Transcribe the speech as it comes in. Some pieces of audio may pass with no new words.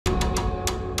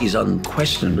He's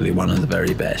unquestionably one of the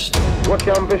very best. What's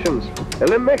your ambitions?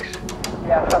 Olympics?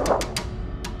 Yeah.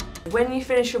 When you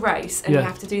finish a race and you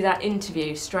have to do that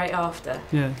interview straight after.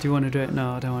 Yeah, do you want to do it?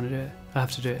 No, I don't want to do it. I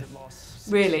have to do it.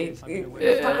 Really?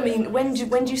 But, I mean, when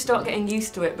do you start getting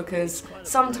used to it? Because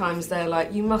sometimes they're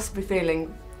like, you must be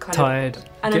feeling kind tired, of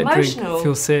and get emotional. Drink,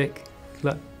 feel sick,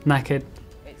 like knackered,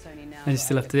 and you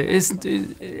still have to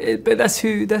do it. But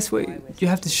that's what you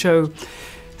have to show.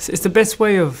 It's the best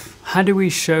way of how do we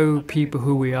show people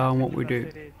who we are and what we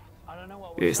do.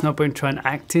 It's not about trying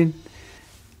acting,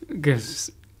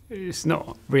 because it's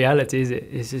not reality, is it?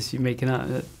 It's just you making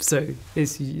out. So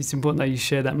it's important that you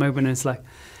share that moment. And it's like,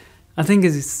 I think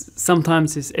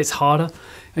sometimes it's harder,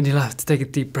 and you'll have to take a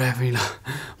deep breath and you're like,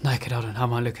 I'm naked, I don't know, how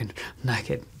am I looking? I'm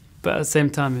naked. But at the same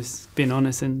time, it's being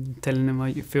honest and telling them how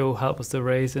you feel helps the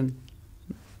race. And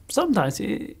sometimes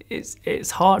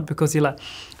it's hard because you're like,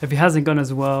 if it hasn't gone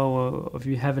as well, or if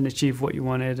you haven't achieved what you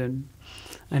wanted,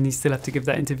 and you still have to give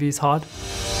that interview, it's hard.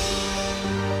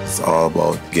 It's all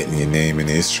about getting your name in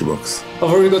the history books. I've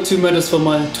already got 2 medals for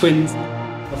my twins.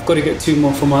 I've got to get 2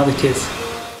 more for my other kids.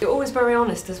 You're always very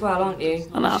honest as well, aren't you?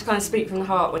 You just kind of speak from the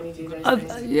heart when you do those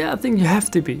things. Yeah, I think you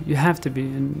have to be. You have to be.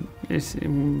 And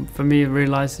for me, I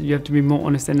realised you have to be more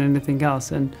honest than anything else.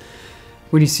 And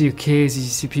when you see your kids, you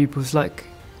see people, it's like,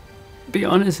 be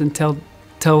honest and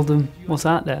tell them what's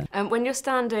out there. And when you're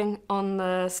standing on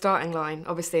the starting line,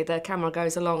 obviously the camera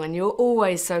goes along and you're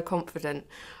always so confident.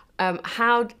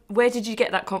 Where did you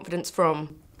get that confidence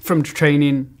from? From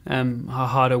training, how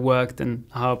hard I worked and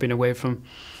how I've been away from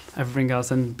everything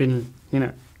else and been,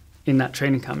 in that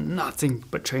training camp, nothing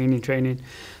but training.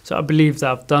 So I believe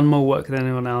that I've done more work than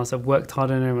anyone else, I've worked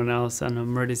harder than anyone else, and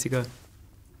I'm ready to go.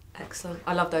 Excellent.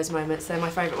 I love those moments. They're my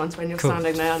favourite ones when you're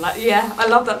standing there. I'm like, yeah, I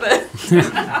love that bit.